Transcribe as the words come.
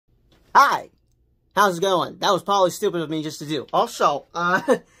Hi! How's it going? That was probably stupid of me just to do. Also,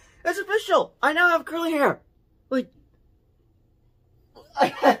 it's official! I now have curly hair! Like,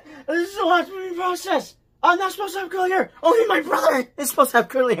 this is a last-minute process! I'm not supposed to have curly hair! Only my brother is supposed to have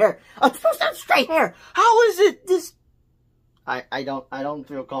curly hair! I'm supposed to have straight hair! How is it this... I don't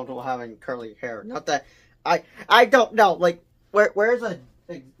feel comfortable having curly hair. Not that... I don't know, like, where's a...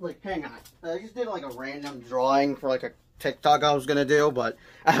 Like, hang on. I just did, like, a random drawing for, like, a TikTok I was gonna do, but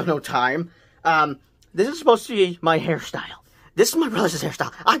I have no time. This is supposed to be my hairstyle. This is my brother's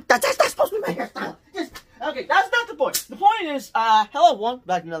hairstyle. That's not supposed to be my hairstyle. Okay, that's not the point. The point is, hello everyone,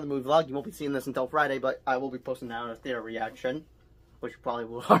 back to another movie vlog. You won't be seeing this until Friday, but I will be posting that on a theater reaction, which you probably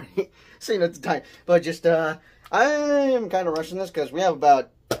will already seen at the time. But just, I am kind of rushing this because we have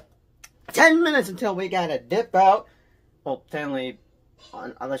about 10 minutes until we gotta dip out. Well, technically,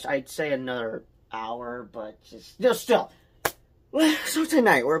 unless I'd say another hour, but just still. So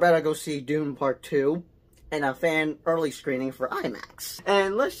tonight, we're about to go see Dune Part 2 and a fan early screening for IMAX.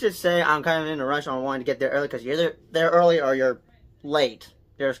 And let's just say I'm kind of in a rush on wanting to get there early, because you're either there early or you're late.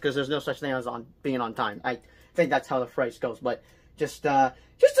 Because there's no such thing as being on time. I think that's how the phrase goes. But just a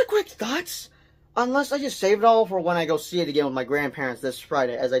quick thoughts. Unless I just save it all for when I go see it again with my grandparents this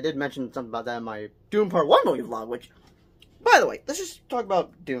Friday, as I did mention something about that in my Dune Part 1 movie vlog, which... By the way, let's just talk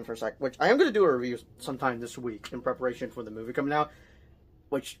about Dune for a sec, which I am going to do a review sometime this week in preparation for the movie coming out,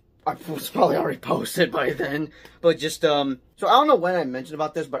 which I was probably already posted by then, but just, so I don't know when I mentioned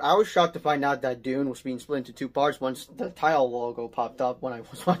about this, but I was shocked to find out that Dune was being split into two parts once the title logo popped up when I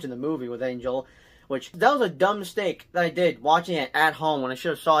was watching the movie with Angel, which, that was a dumb mistake that I did watching it at home when I should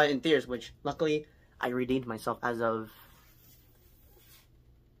have saw it in theaters, which, luckily, I redeemed myself as of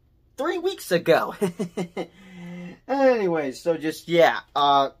 3 weeks ago. Anyways, so just, yeah,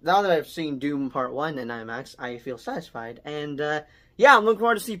 now that I've seen Dune Part 1 in IMAX, I feel satisfied, and, yeah, I'm looking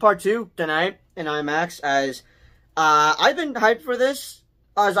forward to see Part 2 tonight in IMAX, as, I've been hyped for this,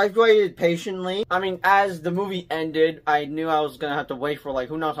 as I've waited patiently. I mean, as the movie ended, I knew I was gonna have to wait for, like,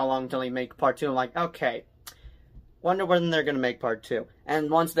 who knows how long until they make Part 2, I'm like, okay, wonder when they're gonna make Part 2, and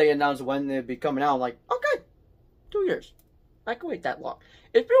once they announced when they'd be coming out, I'm like, okay, 2 years. I could wait that long.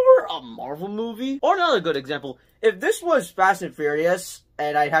 If it were a Marvel movie, or another good example, if this was Fast and Furious,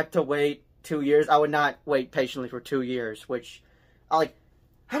 and I had to wait 2 years, I would not wait patiently for 2 years, which, like,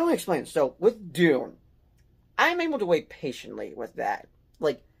 how do I explain? So, with Dune, I'm able to wait patiently with that.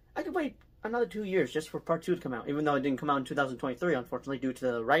 Like, I could wait another 2 years just for Part 2 to come out, even though it didn't come out in 2023, unfortunately, due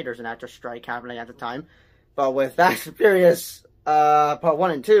to the writers and actors strike happening at the time. But with Fast and Furious, Part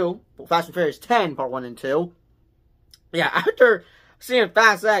 1 and 2, Fast and Furious 10, Part 1 and 2, yeah, after seeing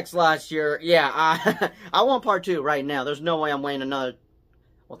Fast X last year, yeah, I want Part 2 right now. There's no way I'm waiting another...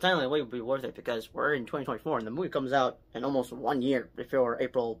 Well, technically, it would be worth it because we're in 2024, and the movie comes out in almost 1 year, if it were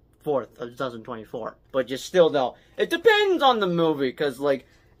April 4th of 2024. But just still, though, it depends on the movie, because, like,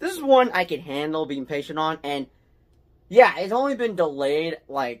 this is one I can handle being patient on, and, yeah, it's only been delayed,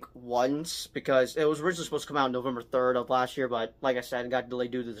 like, once, because it was originally supposed to come out November 3rd of last year, but, like I said, it got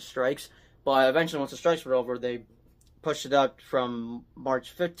delayed due to the strikes. But eventually, once the strikes were over, they pushed it up from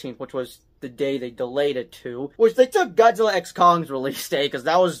March 15th, which was the day they delayed it to, which they took Godzilla x Kong's release date, because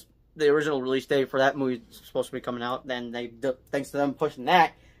that was the original release date for that movie supposed to be coming out. Then they, thanks to them pushing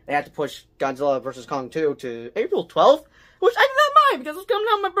that, they had to push Godzilla vs. Kong 2 to April 12th, which I did not mind, because it's coming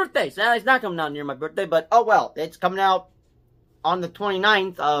out on my birthday. So it's not coming out near my birthday, but oh well, it's coming out on the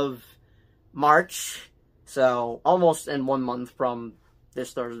 29th of March, so almost in 1 month from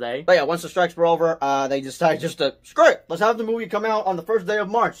this Thursday. But yeah, once the strikes were over, they decided just to, screw it, let's have the movie come out on the first day of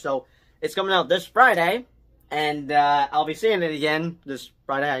March. So, it's coming out this Friday, and I'll be seeing it again this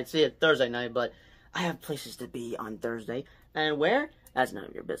Friday. I'd see it Thursday night, but I have places to be on Thursday. And where? That's none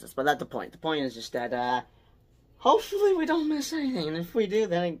of your business, but that's the point. The point is just that, hopefully we don't miss anything, and if we do,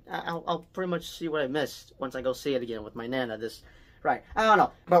 then I'll pretty much see what I missed once I go see it again with my Nana this, right, I don't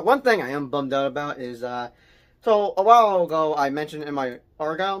know. But one thing I am bummed out about is, so, a while ago, I mentioned in my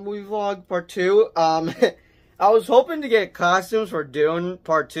Argyle movie vlog, Part 2, I was hoping to get costumes for Dune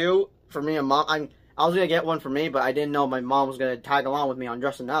Part 2 for me and Mom. I was going to get one for me, but I didn't know my mom was going to tag along with me on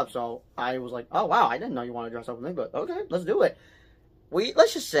dressing up, so I was like, oh, wow, I didn't know you want to dress up with me, but okay, let's do it.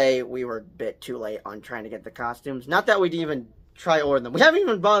 Let's just say we were a bit too late on trying to get the costumes. Not that we didn't even try ordering them. We haven't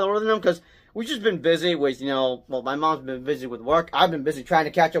even bothered ordering them, because we've just been busy with, you know, well, my mom's been busy with work. I've been busy trying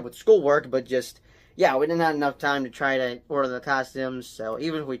to catch up with schoolwork, but just... yeah, we didn't have enough time to try to order the costumes, so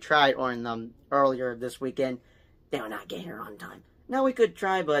even if we tried ordering them earlier this weekend, they would not get here on time. Now, we could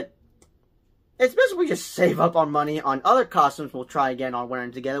try, but it's best if we just save up on money on other costumes we'll try again on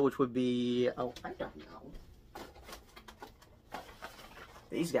wearing together, which would be... oh, I don't know.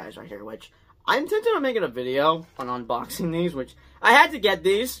 these guys right here, which I'm tempted on making a video on unboxing these, which I had to get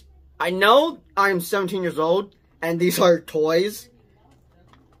these. I know I'm 17 years old, and these are toys.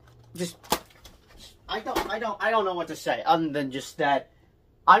 I don't know what to say other than just that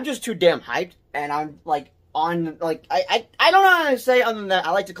I'm just too damn hyped, and I'm like I don't know how to say other than that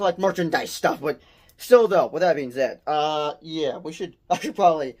I like to collect merchandise stuff, but still though, with that being said, yeah, I should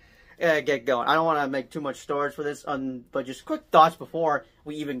probably get going. I don't want to make too much storage for this, but just quick thoughts before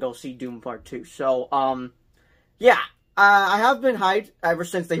we even go see Dune Part 2. So, yeah, I have been hyped ever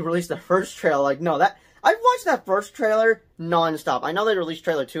since they released the first trailer. Like, no, I've watched that first trailer non-stop. I know they released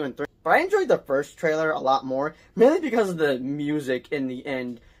trailer 2 and 3, but I enjoyed the first trailer a lot more, mainly because of the music in the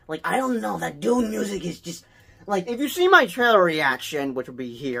end. Like, I don't know, that Dune music is just, like, if you see my trailer reaction, which will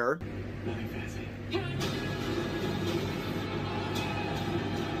be here.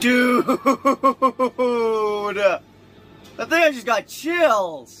 Dude! I think I just got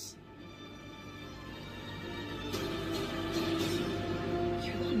chills!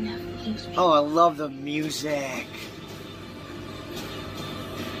 Oh, I love the music!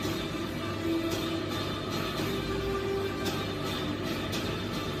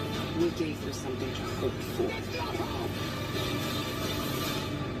 We gave them something to hope for.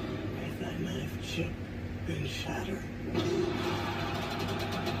 If that knife chip been shattered.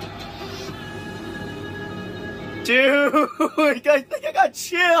 Dude, I think I got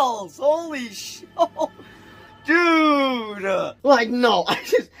chills. Holy shit. Dude. Like, no,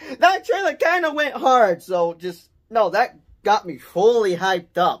 that trailer kind of went hard. So no, that got me fully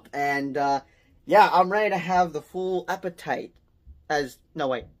hyped up. And, yeah, I'm ready to have the full appetite the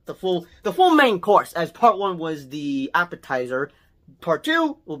full main course, as part 1 was the appetizer. Part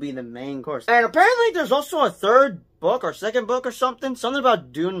 2 will be the main course. And apparently there's also a third book or second book or something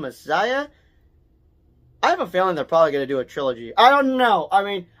about Dune Messiah. I have a feeling they're probably going to do a trilogy. I don't know. I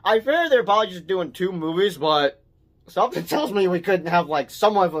mean, I figure they're probably just doing 2 movies, but something tells me we could have, like,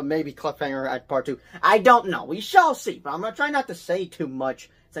 somewhat of a maybe cliffhanger at part 2. I don't know. We shall see. But I'm going to try not to say too much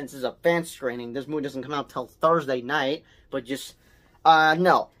since it's a fan screening. This movie doesn't come out till Thursday night. But just,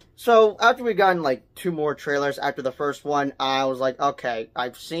 no. So, after we gotten, like, 2 more trailers after the first one, I was like, okay, I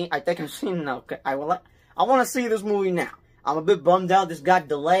think I've seen enough. Okay, I want to see this movie now. I'm a bit bummed out this got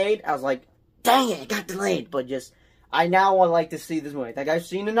delayed. I was like, dang it got delayed. But just, I now would like to see this movie. I think I've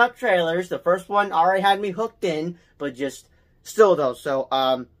seen enough trailers. The first one already had me hooked in. But just, still though. So,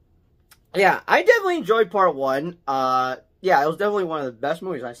 yeah, I definitely enjoyed part 1. Yeah, it was definitely one of the best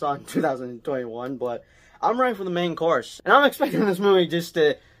movies I saw in 2021. But I'm ready for the main course. And I'm expecting this movie just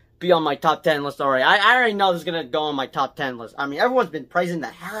to be on my top 10 list already. I already know this is going to go on my top 10 list. I mean, everyone's been praising the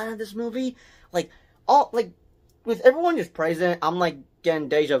hell out of this movie. With everyone just praising it, I'm like getting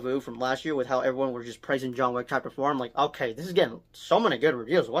deja vu from last year with how everyone was just praising John Wick Chapter 4. I'm like, okay, this is getting so many good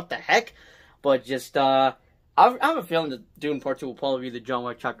reviews. What the heck? But just, I have a feeling that Dune Part 2 will probably be the John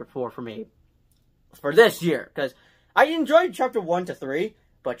Wick Chapter 4 for me for this year. Because I enjoyed Chapter 1 to 3,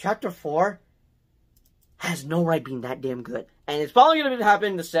 but Chapter 4 has no right being that damn good. And it's probably going to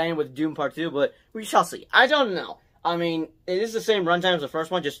happen the same with Dune Part 2, but we shall see. I don't know. I mean, it is the same runtime as the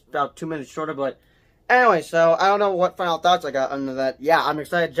first one, just about 2 minutes shorter, but anyway, so I don't know what final thoughts I got under that. Yeah, I'm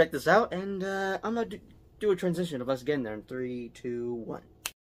excited to check this out, and I'm going to do a transition of us getting there in 3, 2, 1.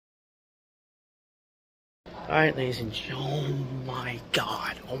 Alright, ladies and gentlemen, oh my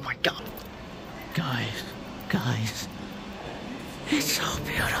god, guys, it's so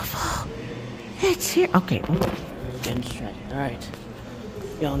beautiful. It's here. Okay, getting straight. Alright.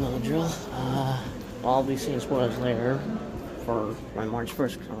 Y'all know the drill. I'll be seeing spoilers later for my March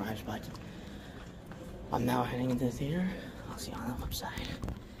 1st sunrise, but I'm now heading into the theater. I'll see you on the flip side.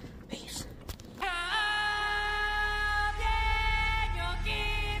 Peace.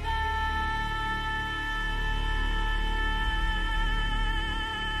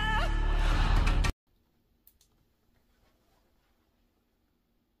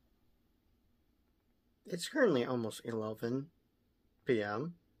 It's currently almost 11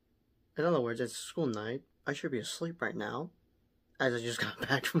 p.m. In other words, it's school night. I should be asleep right now, as I just got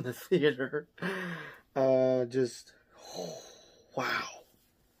back from the theater. Oh, wow.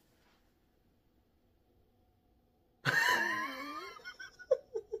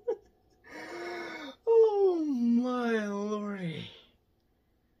 Oh my lordy.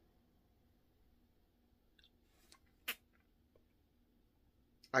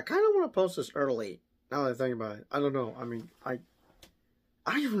 I kind of want to post this early. Now that I think about it, I don't know. I mean, I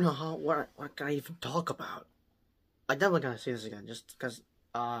don't even know what can I even talk about. I definitely gotta see this again, just because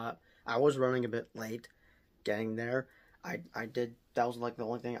I was running a bit late getting there. I did. That was like the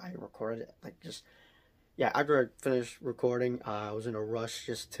only thing I recorded. Like just yeah, after I finished recording, I was in a rush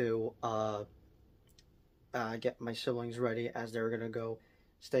just to get my siblings ready as they were gonna go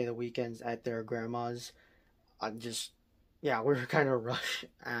stay the weekends at their grandma's. I just, yeah, we were kind of rushed.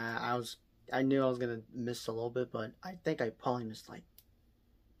 I knew I was gonna miss a little bit, but I think I probably missed like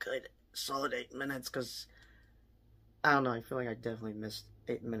good solid 8 minutes because I don't know. I feel like I definitely missed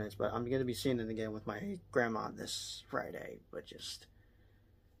 8 minutes, but I'm gonna be seeing it again with my grandma this Friday. But just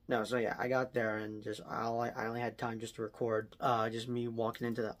no, so yeah, I got there and just I only had time just to record, just me walking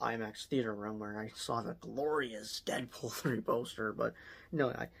into the IMAX theater room where I saw the glorious Deadpool 3 poster. But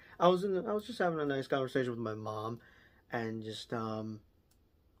no, I was just having a nice conversation with my mom, and just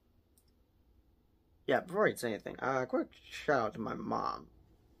yeah. Before I say anything, quick shout out to my mom.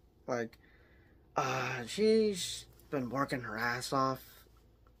 Like, she's been working her ass off.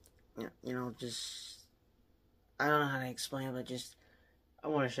 Just I don't know how to explain it, but just I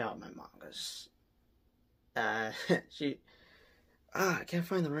want to shout out my mom because she I can't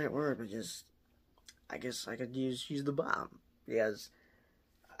find the right word, but just I guess I could use she's the bomb because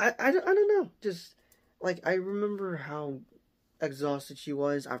I don't know, just like I remember how exhausted she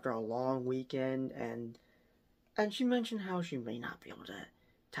was after a long weekend, and she mentioned how she may not be able to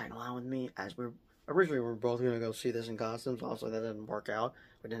tag along with me as we were both gonna go see this in costumes. Also, that didn't work out.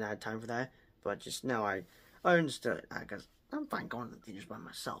 We didn't have time for that, but just now I understood it because I'm fine going to the theaters by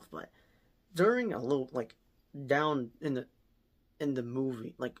myself, but during a little like down in the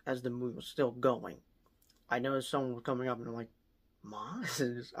movie, like as the movie was still going, I noticed someone was coming up and I'm like, "Mom?"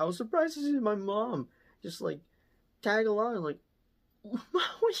 I was surprised to see my mom just like tag along. I'm like, "Mom, what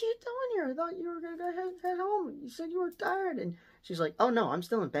are you doing here? I thought you were gonna head home. You said you were tired." And she's like, "Oh no, I'm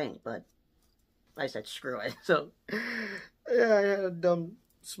still in pain." But I said, "Screw it." So yeah, I had a dumb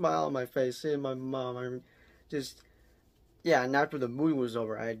smile on my face seeing my mom. I mean, just yeah. And after the movie was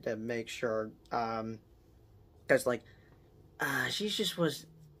over, I had to make sure, because like, she just was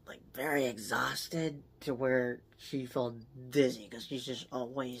like very exhausted to where she felt dizzy because she's just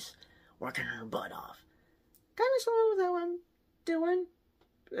always working her butt off. Kind of similar with how I'm doing,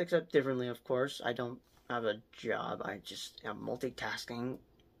 except differently, of course. I don't have a job. I just am multitasking.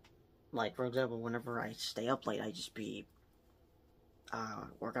 Like, for example, whenever I stay up late, I just be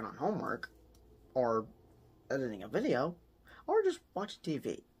working on homework, or editing a video, or just watching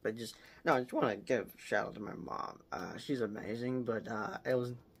TV. But just, no, I just want to give a shout out to my mom. She's amazing, but it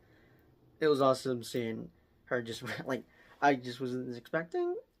was awesome seeing her just, like, I just wasn't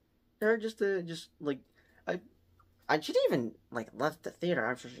expecting her like, and she even, like, left the theater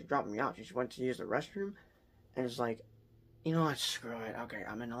after she dropped me off. She went to use the restroom, and it's like, you know what, screw it. Okay,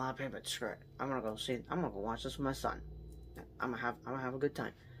 I'm in a lot of pain, but screw it. I'm gonna go watch this with my son. I'm gonna have a good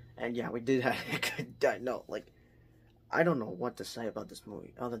time. And yeah, we did have a good time. No, like, I don't know what to say about this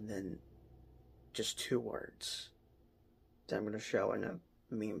movie other than just 2 words that I'm gonna show in a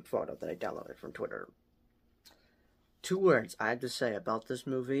meme photo that I downloaded from Twitter. 2 words I had to say about this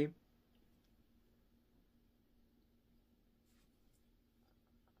movie.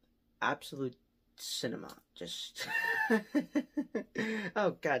 Absolute cinema. Just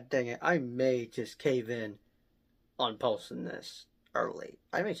oh god dang it, I may just cave in on posting this early.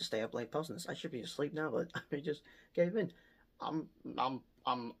 I may just stay up late posting this. I should be asleep now, but I may just cave in. I'm god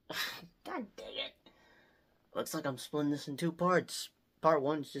dang it. Looks like I'm splitting this in 2 parts. Part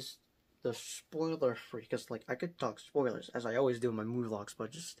 1's just the spoiler free, because like I could talk spoilers as I always do in my movie vlogs,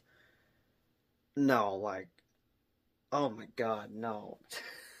 but just no, like, oh my god, no.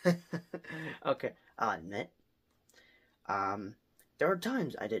 Okay, I'll admit, there were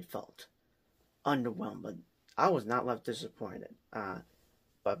times I did felt underwhelmed, but I was not left disappointed.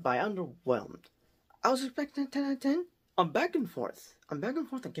 But by underwhelmed, I was expecting a 10 out of 10. I'm back and forth. I'm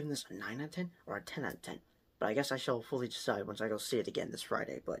giving this a 9 out of 10 or a 10 out of 10. But I guess I shall fully decide once I go see it again this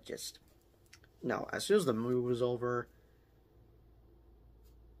Friday. But just, no, as soon as the movie was over,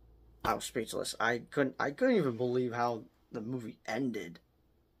 I was speechless. I couldn't even believe how the movie ended.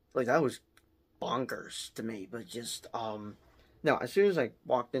 Like, that was bonkers to me. But just, no, as soon as I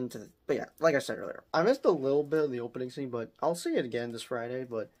walked into the, but yeah, like I said earlier, I missed a little bit of the opening scene, but I'll see it again this Friday.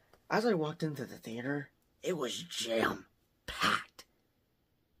 But as I walked into the theater, it was jam-packed.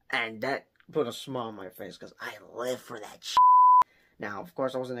 And that put a smile on my face, because I live for that shit. Now, of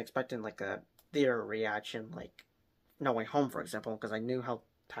course, I wasn't expecting, like, a theater reaction, like No Way Home, for example, because I knew how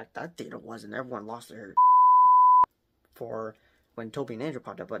packed that theater was, and everyone lost their for when Toby and Andrew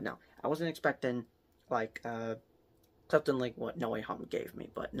popped up. But no, I wasn't expecting, like, something like what No Way Home gave me.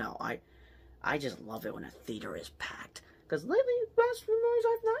 But no, I just love it when a theater is packed. Because lately, past few movies,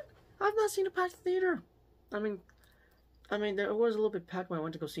 I've not seen a packed theater. I mean, there was a little bit packed when I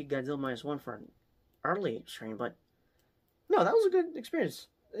went to go see Godzilla -1 for early screen, but no, that was a good experience.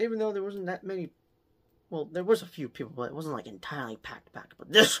 Even though there wasn't that many. Well, there was a few people, but it wasn't like entirely packed.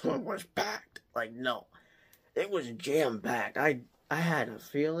 But this one was packed. Like, no, it was jam packed. I had a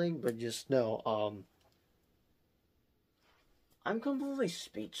feeling, but just no. I'm completely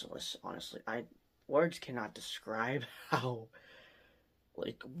speechless. Honestly, words cannot describe how.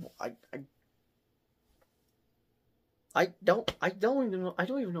 Like, I don't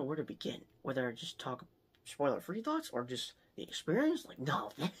even know where to begin. Whether I just talk spoiler-free thoughts or just the experience. Like,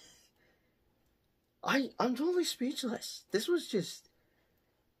 no. I'm totally speechless. This was just...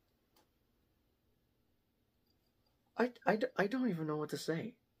 I don't even know what to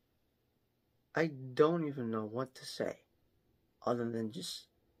say. I don't even know what to say. Other than just...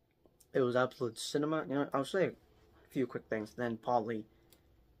 It was absolute cinema. You know, I'll say a few quick things, then probably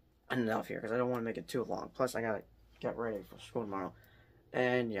end it off here, because I don't want to make it too long. Plus, I gotta get ready for school tomorrow.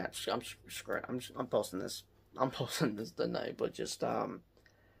 And yeah, I'm screwed. I'm posting this. I'm posting this tonight, but just,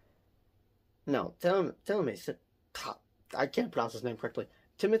 no, tell me, I can't pronounce his name correctly.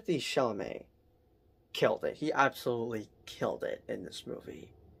 Timothy Chalamet killed it. He absolutely killed it in this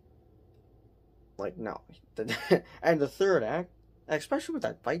movie. Like, no. And the third act, especially with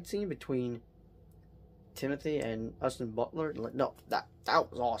that fight scene between Timothy and Austin Butler, like, no, that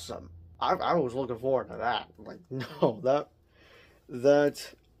was awesome. I was looking forward to that. Like, no,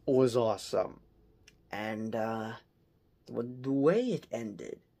 that was awesome. And, the way it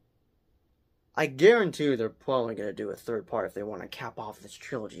ended, I guarantee you they're probably going to do a third part if they want to cap off this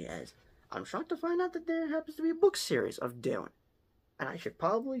trilogy, as I'm shocked to find out that there happens to be a book series of Dune. And I should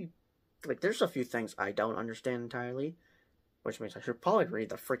probably, like, there's a few things I don't understand entirely, which means I should probably read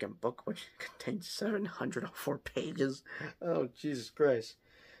the freaking book, which contains 704 pages. Oh, Jesus Christ.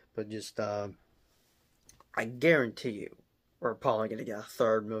 But just, I guarantee you, we're probably going to get a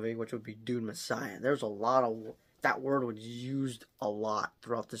third movie, which would be Dune Messiah. There's a lot of... That word was used a lot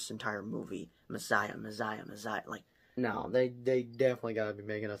throughout this entire movie. Messiah. Like, no, they definitely gotta be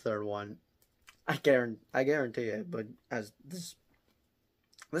making a third one. I guarantee it. But as this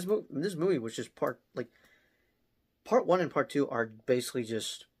movie was just part 1 and part 2 are basically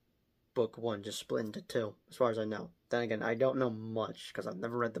just book 1, just split into 2, as far as I know. Then again, I don't know much because I've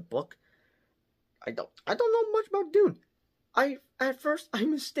never read the book. I don't know much about Dune. At first I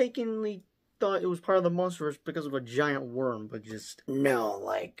mistakenly thought it was part of the Monsterverse because of a giant worm, but just no.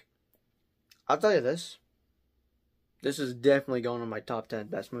 Like, I'll tell you this. This is definitely going on my top 10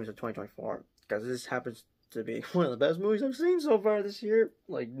 best movies of 2024, because this happens to be one of the best movies I've seen so far this year.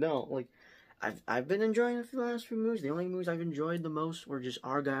 Like, no, like, I've been enjoying the last few movies. The only movies I've enjoyed the most were just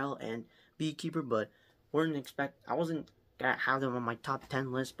Argyle and Beekeeper, but I wasn't gonna have them on my top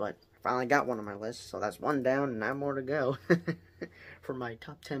 10 list, but I finally got one on my list, so that's one down and 9 more to go for my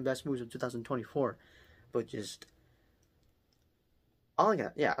top 10 best movies of 2024. But just,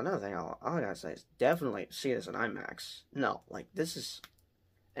 another thing I gotta say is definitely see this in IMAX. No, like, this is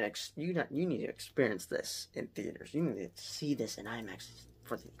you need to experience this in theaters. You need to see this in IMAX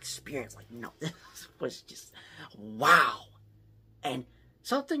for the experience. Like, no, this was just wow. And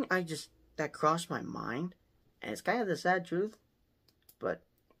something that crossed my mind, and it's kind of the sad truth, but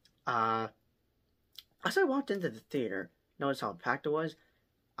as I walked into the theater, notice how packed it was.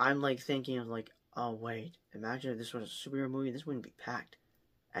 I'm like thinking of like, oh wait, imagine if this was a superhero movie, this wouldn't be packed.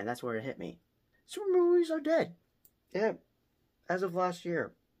 And that's where it hit me. Superhero movies are dead. Yeah, as of last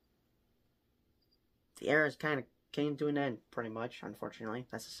year. The era kind of came to an end, pretty much, unfortunately.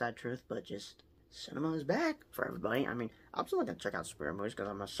 That's the sad truth, but just, cinema is back for everybody. I mean, I'm still gonna check out superhero movies, because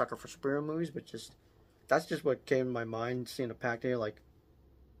I'm a sucker for superhero movies, but just, that's just what came to my mind, seeing a packed theater, like,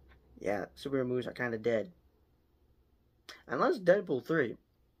 yeah, superhero movies are kind of dead. Unless Deadpool 3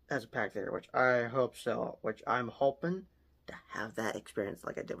 has a packed theater, which I hope so, which I'm hoping to have that experience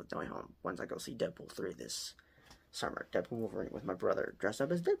like I did with No Way Home once I go see Deadpool 3 this summer. Deadpool Wolverine with my brother dressed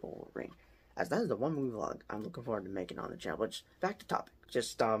up as Deadpool Wolverine. As that is the one movie vlog I'm looking forward to making on the channel. Which, back to topic.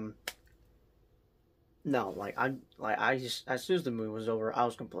 Just, no, I just, as soon as the movie was over, I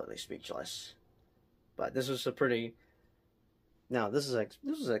was completely speechless. But this was a pretty, no, this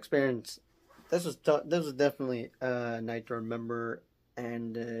was an experience. This was definitely a night to remember,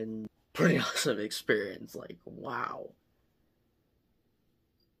 and a pretty awesome experience. Like, wow.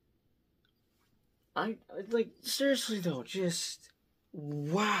 I like, seriously though, just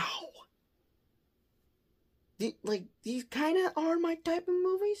wow. These kind of are my type of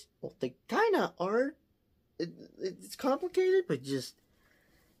movies. Well, they kind of are. It's complicated, but just.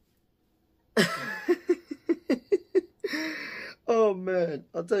 Oh man,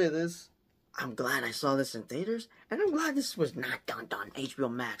 I'll tell you this. I'm glad I saw this in theaters, and I'm glad this was not done on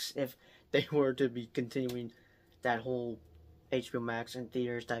HBO Max. If they were to be continuing that whole HBO Max and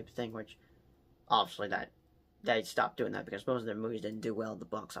theaters type of thing, which obviously that they stopped doing that because most of their movies didn't do well at the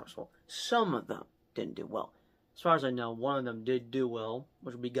box office. Well, some of them didn't do well. As far as I know, one of them did do well,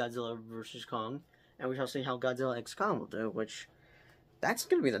 which will be Godzilla vs. Kong, and we shall see how Godzilla X Kong will do, which that's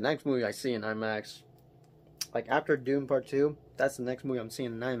going to be the next movie I see in IMAX. Like, after Dune Part 2, that's the next movie I'm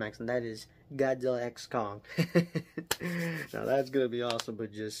seeing in IMAX, and that is Godzilla X Kong. Now, that's going to be awesome,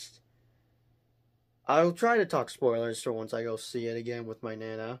 but just... I'll try to talk spoilers for once I go see it again with my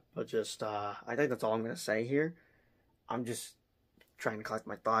Nana, but just, I think that's all I'm going to say here. I'm just trying to collect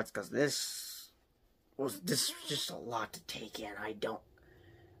my thoughts, because this was just a lot to take in. I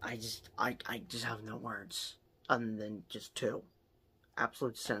just have no words, other than just two.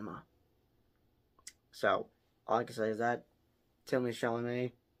 Absolute cinema. So, all I can say is that Timothée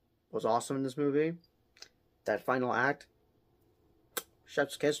Chalamet was awesome in this movie. That final act,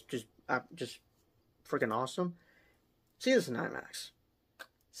 chef's kiss, just freaking awesome. See this in IMAX.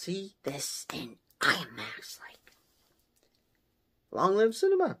 See this in IMAX. Like, long live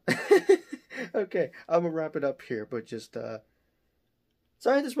cinema. Okay, I'm gonna wrap it up here, but just,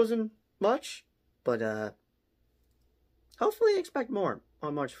 sorry this wasn't much, but, hopefully expect more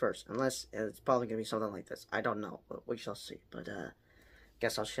on March 1st, unless it's probably gonna be something like this. I don't know, but we shall see. But,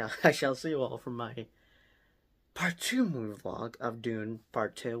 guess I shall see you all for my Part 2 movie vlog of Dune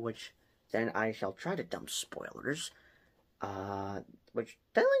Part 2, which then I shall try to dump spoilers, which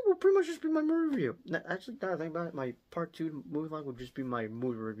then will pretty much just be my movie review. Actually, now that I think about it, my Part 2 movie vlog will just be my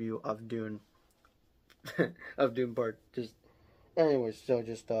movie review of Dune, of Dune Part, anyways, so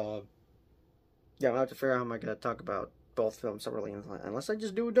just, yeah, I'll have to figure out how I'm gonna talk about both films separately, unless I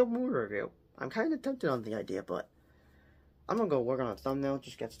just do a double movie review. I'm kind of tempted on the idea, but I'm gonna go work on a thumbnail,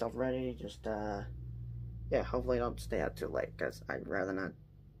 just get stuff ready, just, yeah, hopefully I don't stay out too late, because I'd rather not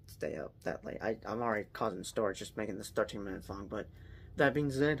stay up that late. I'm already causing storage just making this 13 minutes long, but that being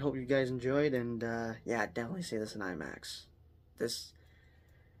said, hope you guys enjoyed, and, yeah, definitely see this in IMAX.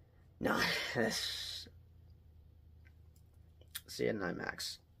 See it in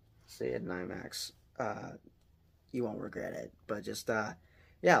IMAX. See it in IMAX. You won't regret it, but just,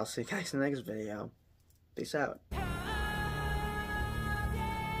 yeah, I'll see you guys in the next video. Peace out.